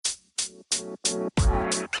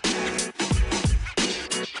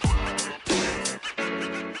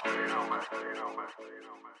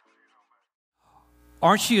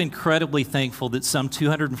Aren't you incredibly thankful that some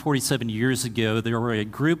 247 years ago, there were a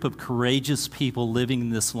group of courageous people living in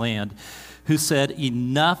this land who said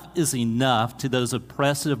enough is enough to those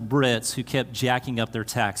oppressive Brits who kept jacking up their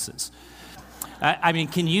taxes? I mean,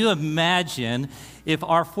 can you imagine if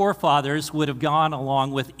our forefathers would have gone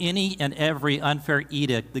along with any and every unfair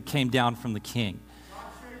edict that came down from the king?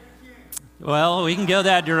 Well, we can go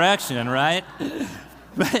that direction, right?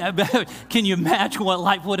 But can you imagine what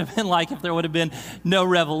life would have been like if there would have been no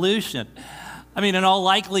revolution? I mean, in all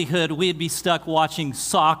likelihood, we'd be stuck watching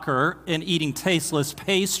soccer and eating tasteless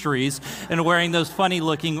pastries and wearing those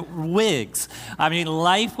funny-looking wigs. I mean,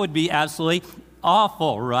 life would be absolutely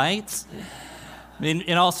awful, right? I mean,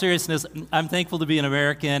 in all seriousness, I'm thankful to be an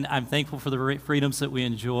American. I'm thankful for the freedoms that we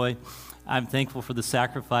enjoy. I'm thankful for the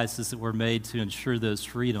sacrifices that were made to ensure those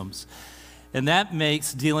freedoms. And that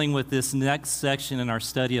makes dealing with this next section in our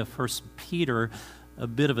study of 1 Peter a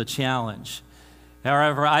bit of a challenge.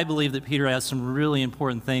 However, I believe that Peter has some really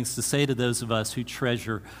important things to say to those of us who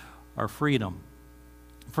treasure our freedom.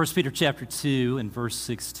 1 Peter chapter 2 and verse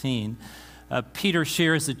 16, Peter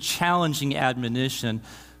shares a challenging admonition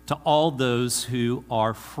to all those who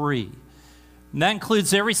are free. And that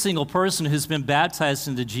includes every single person who's been baptized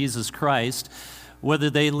into Jesus Christ, whether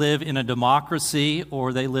they live in a democracy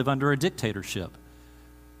or they live under a dictatorship.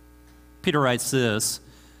 Peter writes this,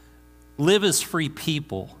 "Live as free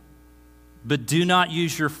people, but do not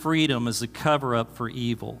use your freedom as a cover-up for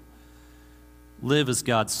evil. Live as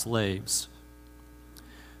God's slaves."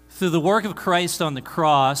 Through the work of Christ on the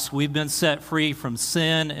cross, we've been set free from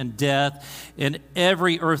sin and death and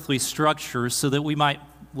every earthly structure so that we might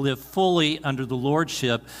live fully under the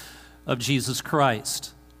lordship of Jesus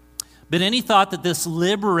Christ. But any thought that this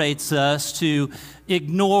liberates us to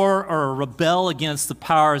ignore or rebel against the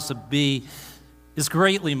powers that be is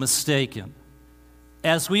greatly mistaken.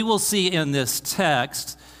 As we will see in this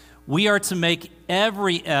text, we are to make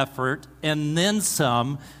every effort and then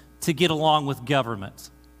some to get along with government.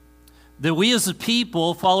 That we as a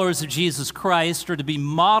people, followers of Jesus Christ, are to be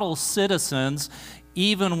model citizens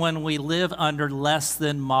even when we live under less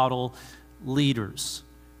than model leaders.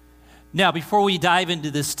 Now, before we dive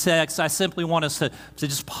into this text, I simply want us to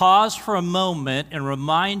just pause for a moment and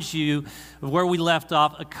remind you of where we left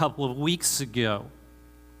off a couple of weeks ago.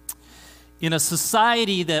 In a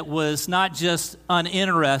society that was not just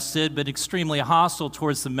uninterested, but extremely hostile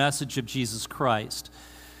towards the message of Jesus Christ,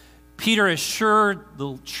 Peter assured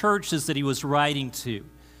the churches that he was writing to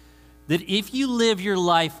that if you live your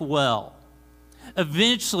life well,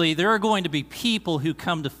 eventually there are going to be people who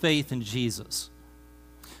come to faith in Jesus.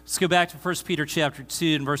 Let's go back to 1 Peter chapter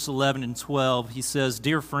 2 and verse 11 and 12. He says,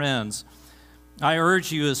 "Dear friends, I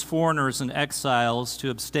urge you as foreigners and exiles to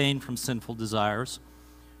abstain from sinful desires,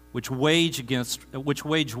 which wage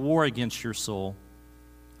war against your soul.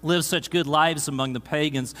 Live such good lives among the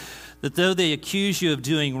pagans that though they accuse you of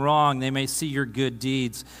doing wrong, they may see your good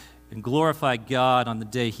deeds and glorify God on the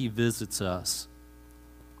day he visits us."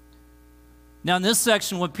 Now in this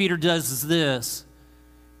section, what Peter does is this.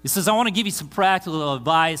 He says, I want to give you some practical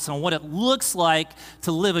advice on what it looks like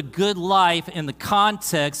to live a good life in the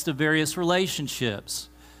context of various relationships.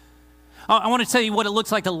 I want to tell you what it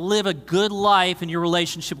looks like to live a good life in your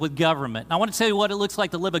relationship with government. I want to tell you what it looks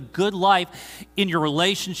like to live a good life in your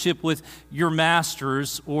relationship with your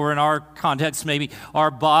masters, or in our context, maybe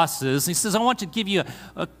our bosses. He says, I want to give you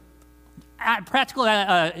a practical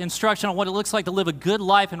instruction on what it looks like to live a good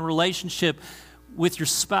life in relationship with your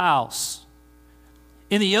spouse.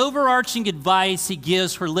 And the overarching advice he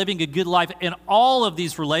gives for living a good life in all of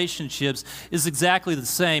these relationships is exactly the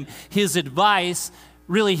same. His advice,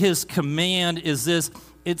 really his command, is this: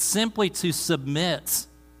 it's simply to submit.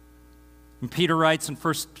 And Peter writes in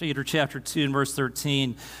 1 Peter chapter 2 and verse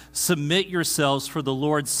 13, "Submit yourselves for the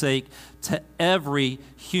Lord's sake to every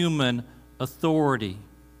human authority."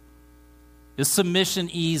 Is submission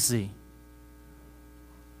easy?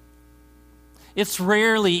 It's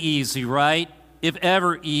rarely easy, right? If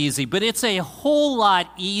ever easy, but it's a whole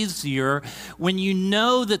lot easier when you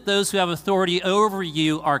know that those who have authority over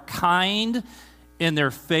you are kind and they're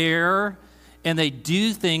fair and they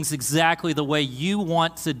do things exactly the way you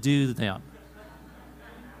want to do them.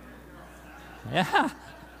 Yeah.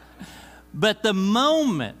 But the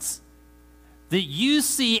moment that you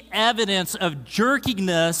see evidence of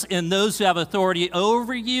jerkiness in those who have authority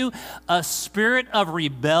over you, a spirit of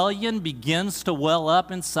rebellion begins to well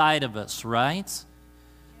up inside of us, right?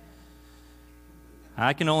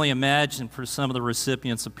 I can only imagine for some of the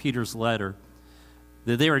recipients of Peter's letter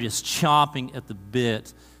that they were just chomping at the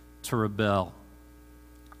bit to rebel.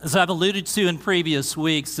 As I've alluded to in previous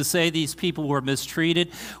weeks, to say these people were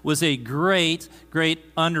mistreated was a great, great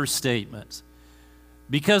understatement.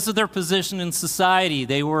 Because of their position in society,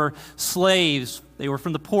 they were slaves. They were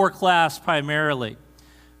from the poor class primarily.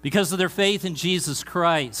 Because of their faith in Jesus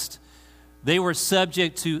Christ, they were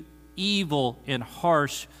subject to evil and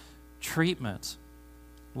harsh treatment.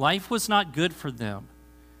 Life was not good for them.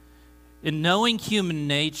 In knowing human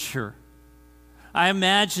nature, I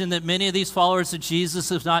imagine that many of these followers of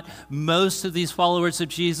Jesus, if not most of these followers of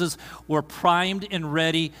Jesus, were primed and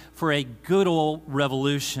ready for a good old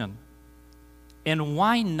revolution. And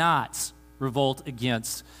why not revolt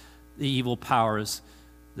against the evil powers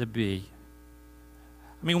that be?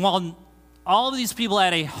 I mean, while all of these people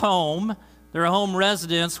had a home, their home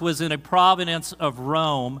residence was in a province of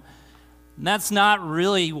Rome, and that's not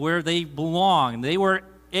really where they belonged. They were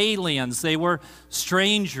aliens. They were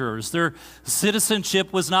strangers. Their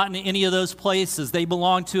citizenship was not in any of those places. They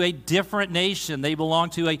belonged to a different nation. They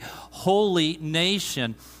belonged to a holy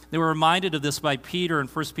nation. They were reminded of this by Peter in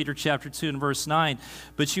 1 Peter chapter 2 and verse 9.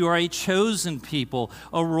 But you are a chosen people,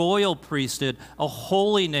 a royal priesthood, a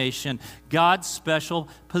holy nation, God's special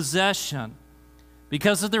possession.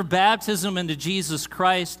 Because of their baptism into Jesus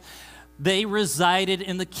Christ, they resided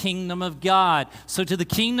in the kingdom of God. So to the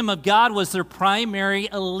kingdom of God was their primary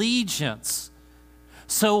allegiance.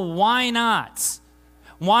 So why not?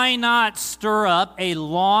 Why not stir up a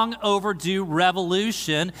long overdue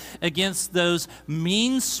revolution against those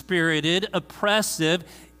mean-spirited, oppressive,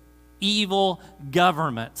 evil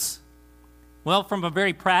governments? Well, from a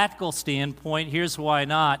very practical standpoint, here's why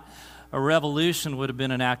not. A revolution would have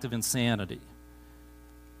been an act of insanity.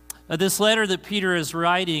 This letter that Peter is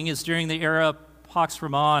writing is during the era of Pax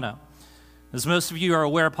Romana. As most of you are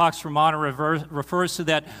aware, Pax Romana refers to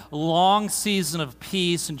that long season of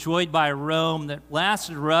peace enjoyed by Rome that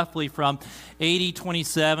lasted roughly from AD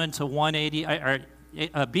 27 to 180,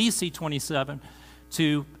 BC 27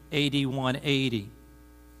 to AD 180.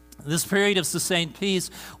 This period of sustained peace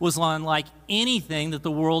was unlike anything that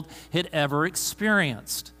the world had ever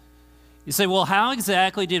experienced. You say, well, how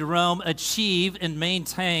exactly did Rome achieve and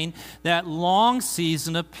maintain that long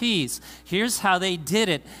season of peace? Here's how they did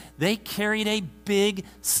it. They carried a big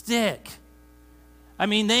stick. I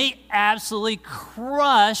mean, they absolutely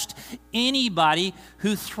crushed anybody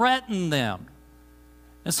who threatened them.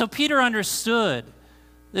 And so Peter understood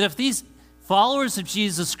that if these followers of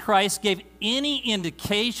Jesus Christ gave any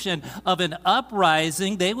indication of an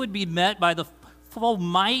uprising, they would be met by the full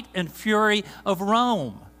might and fury of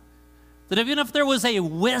Rome. That even if there was a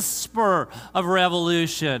whisper of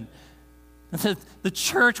revolution, the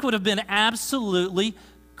church would have been absolutely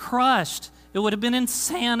crushed. It would have been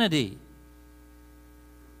insanity.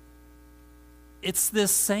 It's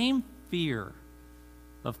this same fear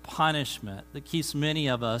of punishment that keeps many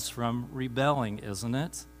of us from rebelling, isn't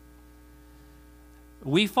it?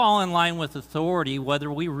 We fall in line with authority whether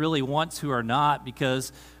we really want to or not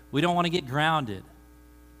because we don't want to get grounded.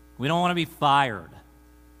 We don't want to be fired.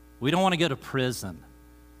 We don't want to go to prison.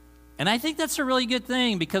 And I think that's a really good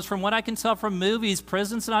thing because from what I can tell from movies,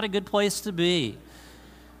 prison's not a good place to be.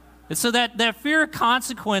 And so that fear of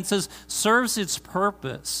consequences serves its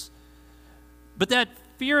purpose. But that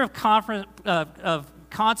fear of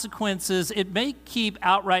consequences, it may keep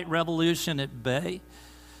outright revolution at bay,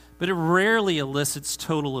 but it rarely elicits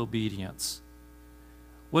total obedience.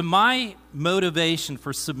 When my motivation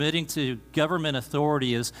for submitting to government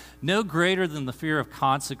authority is no greater than the fear of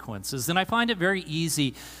consequences, then I find it very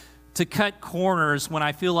easy to cut corners when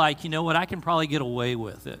I feel like, you know what, I can probably get away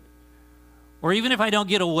with it. Or even if I don't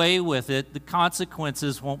get away with it, the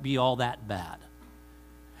consequences won't be all that bad.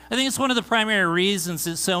 I think it's one of the primary reasons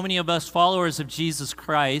that so many of us followers of Jesus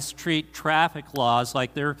Christ treat traffic laws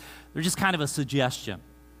like they're just kind of a suggestion.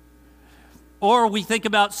 Or we think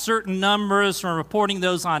about certain numbers from reporting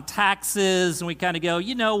those on taxes, and we kind of go,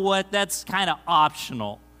 you know what, that's kind of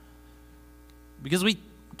optional. Because we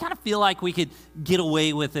kind of feel like we could get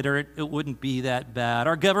away with it or it wouldn't be that bad.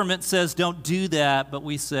 Our government says don't do that, but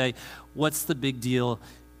we say, what's the big deal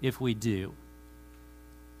if we do?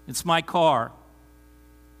 It's my car.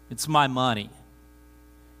 It's my money.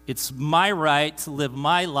 It's my right to live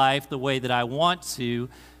my life the way that I want to.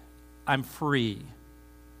 I'm free.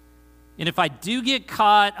 And if I do get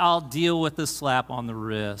caught, I'll deal with the slap on the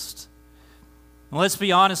wrist. And let's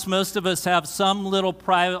be honest, most of us have some little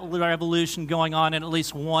private revolution going on in at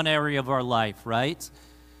least one area of our life, right?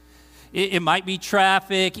 It might be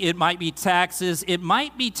traffic, it might be taxes, it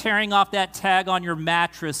might be tearing off that tag on your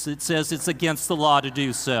mattress that says it's against the law to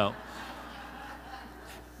do so.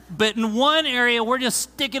 But in one area, we're just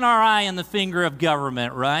sticking our eye in the finger of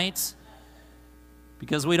government, right?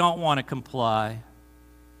 Because we don't want to comply.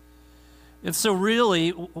 And so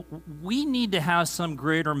really, we need to have some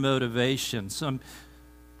greater motivation, some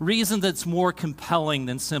reason that's more compelling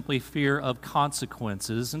than simply fear of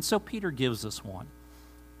consequences. And so Peter gives us one.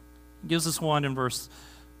 He gives us one in verse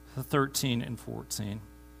 13 and 14.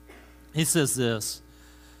 He says this,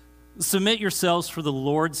 "Submit yourselves for the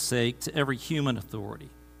Lord's sake to every human authority,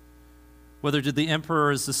 whether to the emperor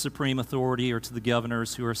as the supreme authority or to the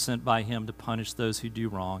governors who are sent by him to punish those who do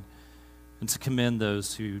wrong and to commend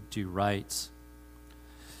those who do right."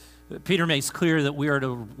 Peter makes clear that we are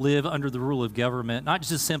to live under the rule of government, not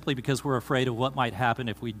just simply because we're afraid of what might happen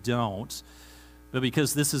if we don't, but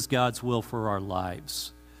because this is God's will for our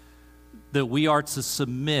lives. That we are to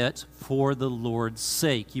submit for the Lord's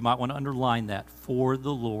sake. You might want to underline that, for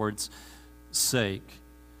the Lord's sake.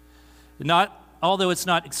 Although it's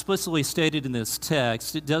not explicitly stated in this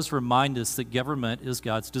text, it does remind us that government is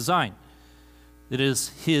God's design. It is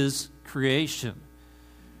His creation.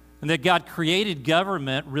 And that God created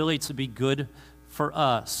government really to be good for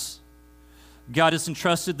us. God has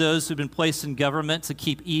entrusted those who've been placed in government to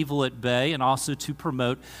keep evil at bay and also to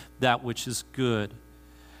promote that which is good.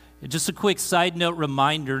 And just a quick side note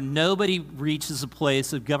reminder, nobody reaches a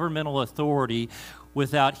place of governmental authority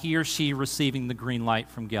without he or she receiving the green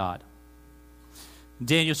light from God. In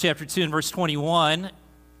Daniel chapter 2 and verse 21,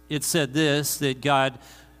 it said this, that God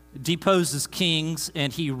deposes kings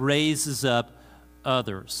and he raises up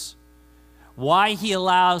others. Why he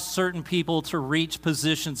allows certain people to reach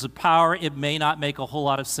positions of power, it may not make a whole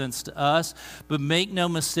lot of sense to us, but make no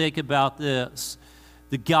mistake about this,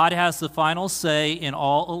 that God has the final say in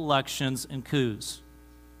all elections and coups.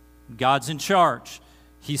 God's in charge.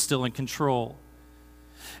 He's still in control.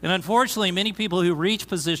 And unfortunately, many people who reach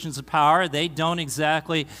positions of power, they don't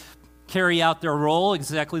exactly carry out their role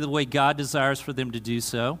exactly the way God desires for them to do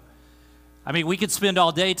so. I mean, we could spend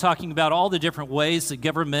all day talking about all the different ways that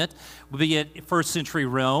government, be it first century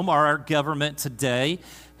Rome or our government today,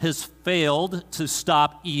 has failed to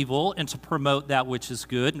stop evil and to promote that which is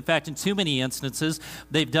good. In fact, in too many instances,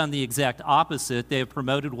 they've done the exact opposite. They have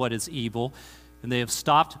promoted what is evil and they have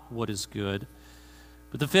stopped what is good.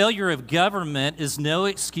 But the failure of government is no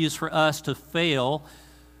excuse for us to fail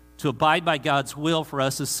to abide by God's will for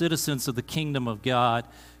us as citizens of the kingdom of God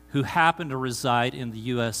who happen to reside in the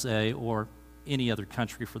USA or any other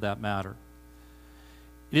country for that matter.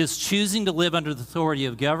 It is choosing to live under the authority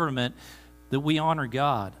of government that we honor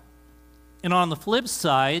God. And on the flip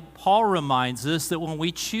side, Paul reminds us that when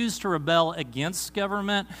we choose to rebel against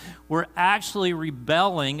government, we're actually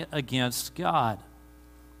rebelling against God.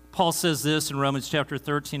 Paul says this in Romans chapter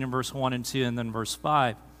 13 and verse 1 and 2 and then verse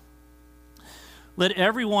 5. "Let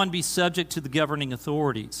everyone be subject to the governing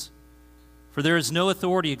authorities, for there is no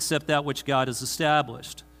authority except that which God has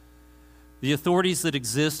established. The authorities that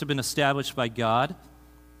exist have been established by God.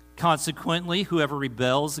 Consequently, whoever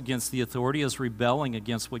rebels against the authority is rebelling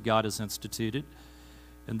against what God has instituted,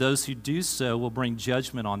 and those who do so will bring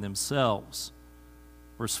judgment on themselves."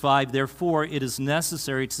 Verse 5, "Therefore it is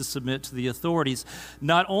necessary to submit to the authorities,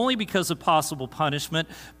 not only because of possible punishment,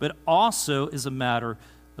 but also as a matter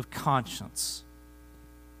of conscience."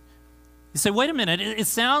 You say, wait a minute, it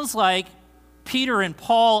sounds like Peter and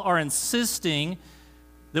Paul are insisting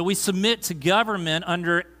that we submit to government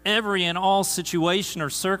under every and all situation or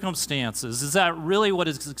circumstances. Is that really what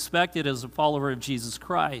is expected as a follower of Jesus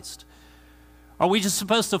Christ? Are we just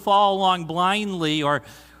supposed to follow along blindly or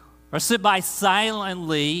sit by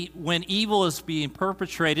silently when evil is being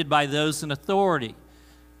perpetrated by those in authority?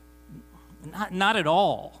 Not at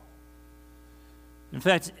all. In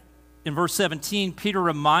fact, in verse 17, Peter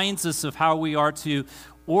reminds us of how we are to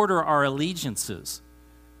order our allegiances.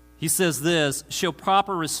 He says this, "Show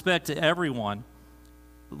proper respect to everyone,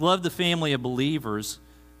 love the family of believers,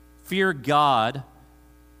 fear God,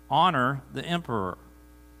 honor the emperor."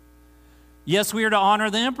 Yes, we are to honor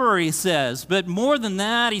the emperor, he says, but more than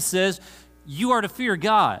that, he says, you are to fear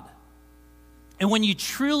God. And when you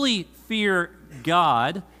truly fear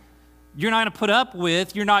God, you're not going to put up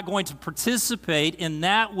with, you're not going to participate in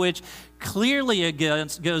that which clearly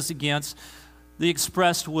goes against the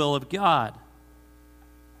expressed will of God.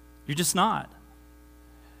 You're just not.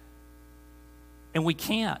 And we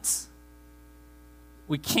can't.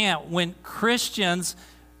 We can't. When Christians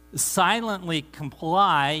silently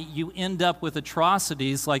comply, you end up with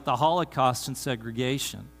atrocities like the Holocaust and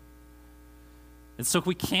segregation. And so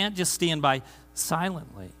we can't just stand by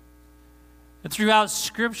silently. And throughout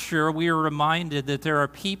Scripture, we are reminded that there are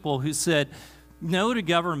people who said no to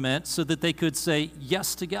government so that they could say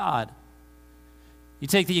yes to God. You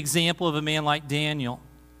take the example of a man like Daniel.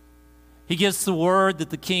 He gets the word that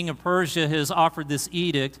the king of Persia has offered this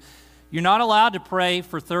edict. You're not allowed to pray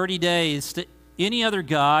for 30 days to any other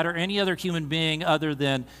god or any other human being other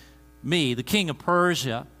than me, the king of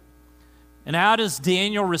Persia. And how does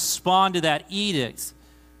Daniel respond to that edict?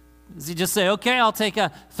 Does he just say, okay, I'll take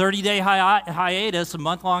a 30-day hiatus, a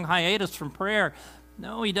month-long hiatus from prayer?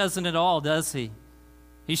 No, he doesn't at all, does he?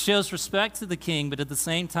 He shows respect to the king, but at the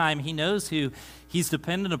same time, he knows who he's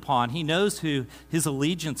dependent upon. He knows who his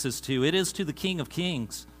allegiance is to. It is to the King of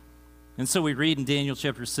Kings. And so we read in Daniel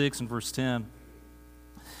chapter 6 and verse 10.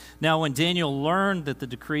 Now, when Daniel learned that the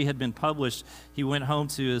decree had been published, he went home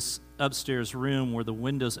to his upstairs room where the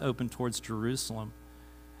windows opened towards Jerusalem.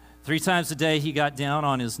 3 times a day he got down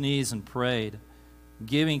on his knees and prayed,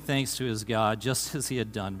 giving thanks to his God, just as he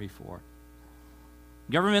had done before.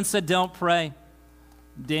 Government said, don't pray.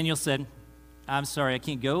 Daniel said, I'm sorry, I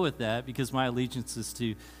can't go with that because my allegiance is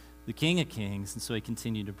to the King of Kings, and so he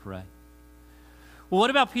continued to pray. Well, what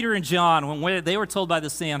about Peter and John when they were told by the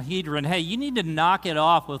Sanhedrin, hey, you need to knock it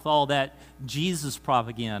off with all that Jesus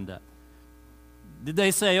propaganda? Did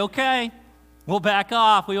they say, okay, we'll back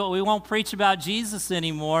off, we won't preach about Jesus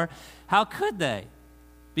anymore? How could they?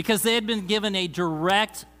 Because they had been given a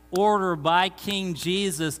direct order by King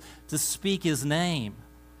Jesus to speak his name.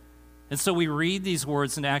 And so we read these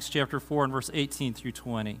words in Acts chapter 4 and verse 18 through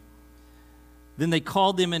 20. Then they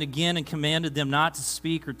called them in again and commanded them not to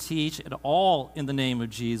speak or teach at all in the name of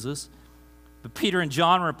Jesus. But Peter and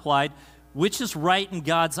John replied, which is right in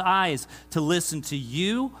God's eyes, to listen to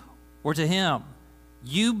you or to him?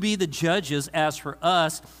 You be the judges. As for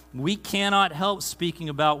us, we cannot help speaking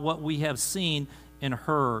about what we have seen and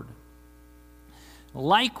heard.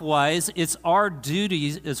 Likewise, it's our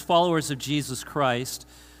duty as followers of Jesus Christ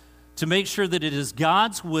to make sure that it is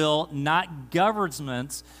God's will, not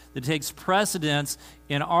government's, that takes precedence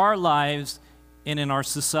in our lives and in our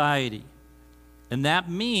society. And that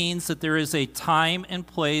means that there is a time and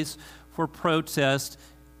place for protest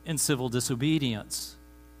and civil disobedience.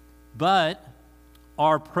 But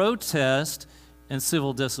our protest and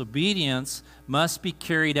civil disobedience must be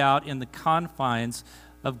carried out in the confines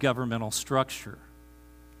of governmental structure.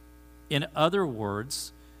 In other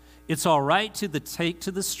words, it's all right to take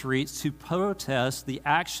to the streets to protest the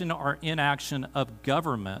action or inaction of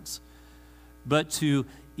government, but to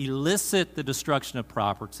elicit the destruction of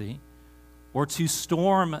property or to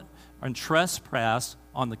storm and trespass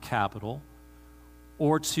on the Capitol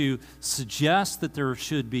or to suggest that there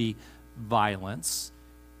should be violence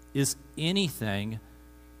is anything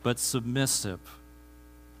but submissive.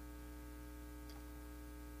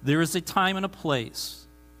 There is a time and a place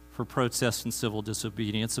for protest and civil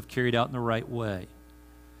disobedience if carried out in the right way.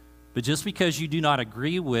 But just because you do not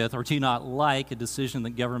agree with or do not like a decision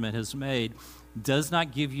that government has made does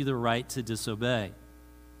not give you the right to disobey.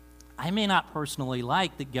 I may not personally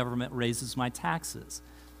like that government raises my taxes,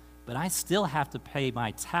 but I still have to pay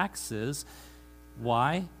my taxes.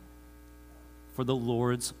 Why? For the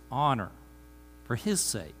Lord's honor, for his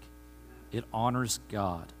sake. It honors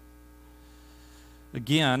God.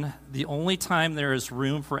 Again, the only time there is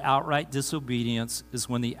room for outright disobedience is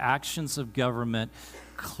when the actions of government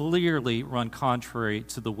clearly run contrary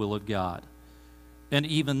to the will of God. And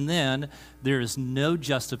even then, there is no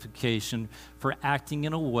justification for acting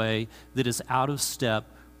in a way that is out of step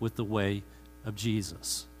with the way of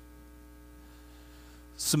Jesus.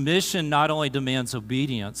 Submission not only demands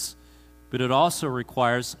obedience, but it also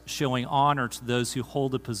requires showing honor to those who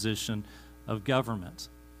hold a position of government.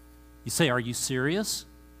 You say, are you serious?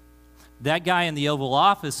 That guy in the Oval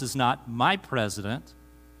Office is not my president.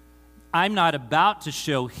 I'm not about to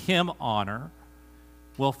show him honor.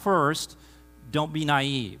 Well, first, don't be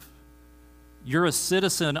naive. You're a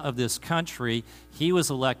citizen of this country. He was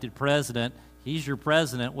elected president. He's your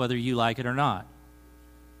president, whether you like it or not.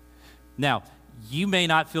 Now, you may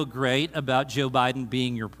not feel great about Joe Biden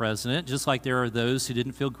being your president, just like there are those who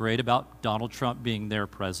didn't feel great about Donald Trump being their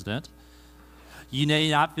president. You may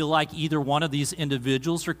not feel like either one of these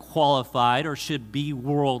individuals are qualified or should be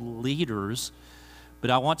world leaders,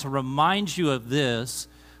 but I want to remind you of this,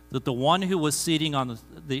 that the one who was sitting on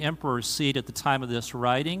the emperor's seat at the time of this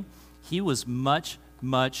writing, he was much,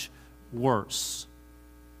 much worse.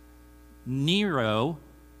 Nero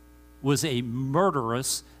was a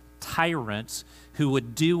murderous tyrant who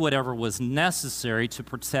would do whatever was necessary to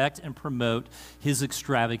protect and promote his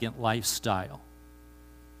extravagant lifestyle.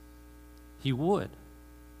 He would.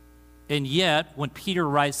 And yet, when Peter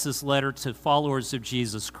writes this letter to followers of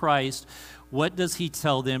Jesus Christ, what does he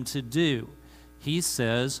tell them to do? He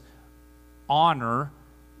says, honor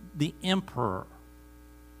the emperor.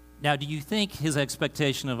 Now, do you think his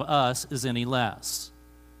expectation of us is any less?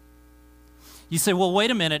 You say, well,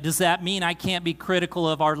 wait a minute, does that mean I can't be critical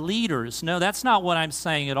of our leaders? No, that's not what I'm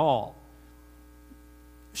saying at all.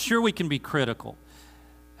 Sure, we can be critical.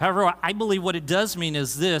 However, I believe what it does mean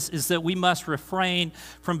is this, is that we must refrain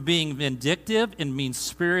from being vindictive and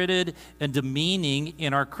mean-spirited and demeaning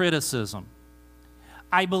in our criticism.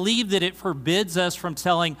 I believe that it forbids us from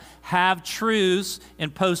telling half-truths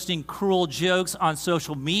and posting cruel jokes on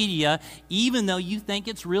social media, even though you think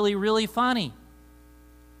it's really, really funny.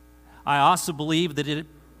 I also believe that it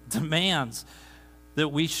demands that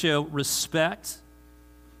we show respect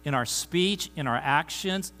in our speech, in our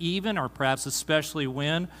actions, even or perhaps especially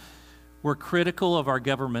when we're critical of our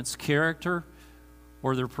government's character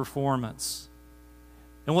or their performance.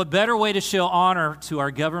 And what better way to show honor to our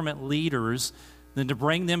government leaders than to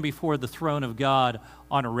bring them before the throne of God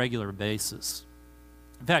on a regular basis?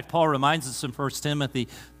 In fact, Paul reminds us in 1 Timothy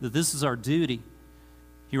that this is our duty.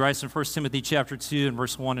 He writes in 1 Timothy chapter 2 and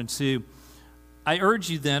verse 1 and 2, I urge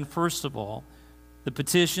you then, first of all, the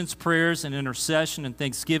petitions, prayers, and intercession and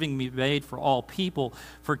thanksgiving be made for all people,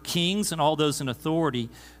 for kings and all those in authority,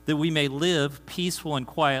 that we may live peaceful and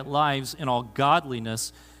quiet lives in all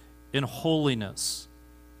godliness and holiness.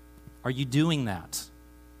 Are you doing that?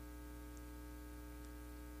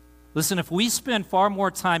 Listen, if we spend far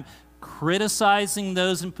more time criticizing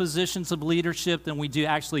those in positions of leadership than we do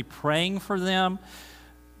actually praying for them,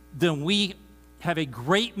 then we have a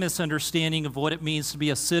great misunderstanding of what it means to be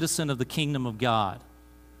a citizen of the kingdom of God.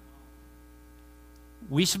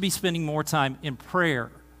 We should be spending more time in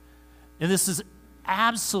prayer. And this is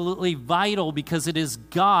absolutely vital because it is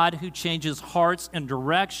God who changes hearts and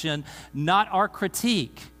direction, not our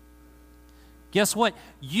critique. Guess what?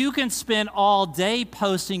 You can spend all day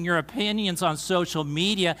posting your opinions on social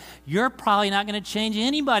media. You're probably not going to change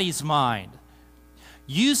anybody's mind.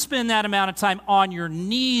 You spend that amount of time on your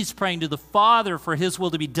knees praying to the Father for His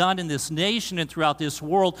will to be done in this nation and throughout this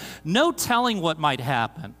world. No telling what might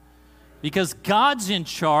happen because God's in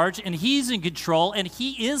charge and He's in control and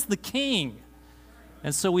He is the King.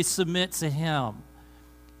 And so we submit to Him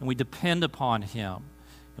and we depend upon Him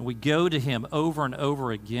and we go to Him over and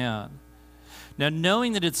over again. Now,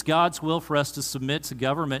 knowing that it's God's will for us to submit to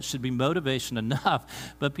government should be motivation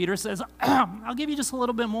enough. But Peter says, I'll give you just a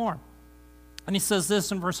little bit more. And he says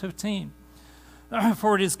this in verse 15,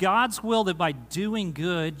 for it is God's will that by doing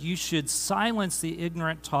good you should silence the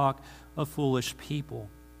ignorant talk of foolish people.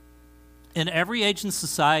 In every age and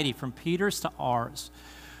society, from Peter's to ours,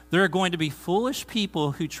 there are going to be foolish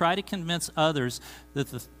people who try to convince others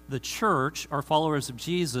that the church, or followers of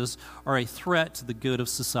Jesus, are a threat to the good of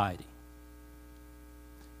society.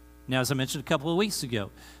 Now, as I mentioned a couple of weeks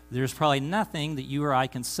ago, there's probably nothing that you or I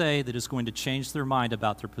can say that is going to change their mind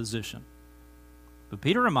about their position. But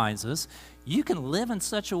Peter reminds us, you can live in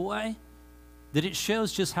such a way that it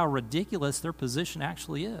shows just how ridiculous their position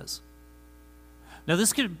actually is. Now,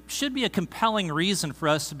 this should be a compelling reason for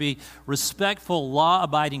us to be respectful,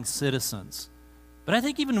 law-abiding citizens. But I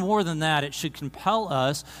think even more than that, it should compel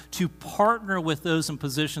us to partner with those in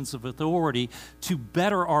positions of authority to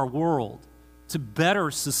better our world, to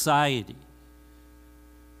better society.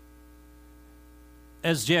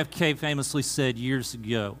 As JFK famously said years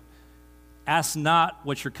ago, ask not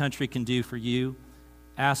what your country can do for you,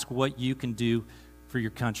 ask what you can do for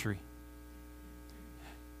your country.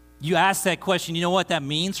 You ask that question, you know what that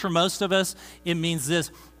means for most of us? It means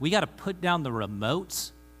this: we got to put down the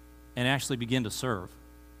remotes and actually begin to serve.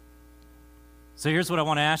 So here's what I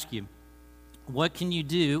want to ask you. What can you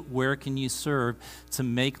do, where can you serve to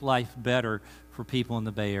make life better for people in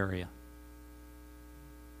the Bay Area?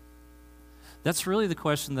 That's really the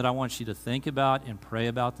question that I want you to think about and pray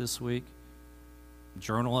about this week.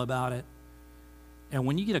 Journal about it. And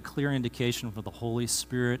when you get a clear indication from the Holy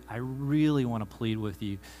Spirit, I really want to plead with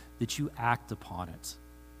you that you act upon it.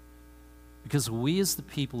 Because we as the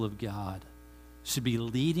people of God should be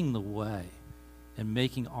leading the way and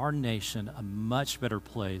making our nation a much better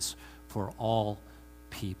place for all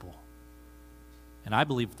people. And I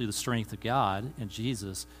believe through the strength of God and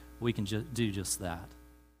Jesus, we can do just that.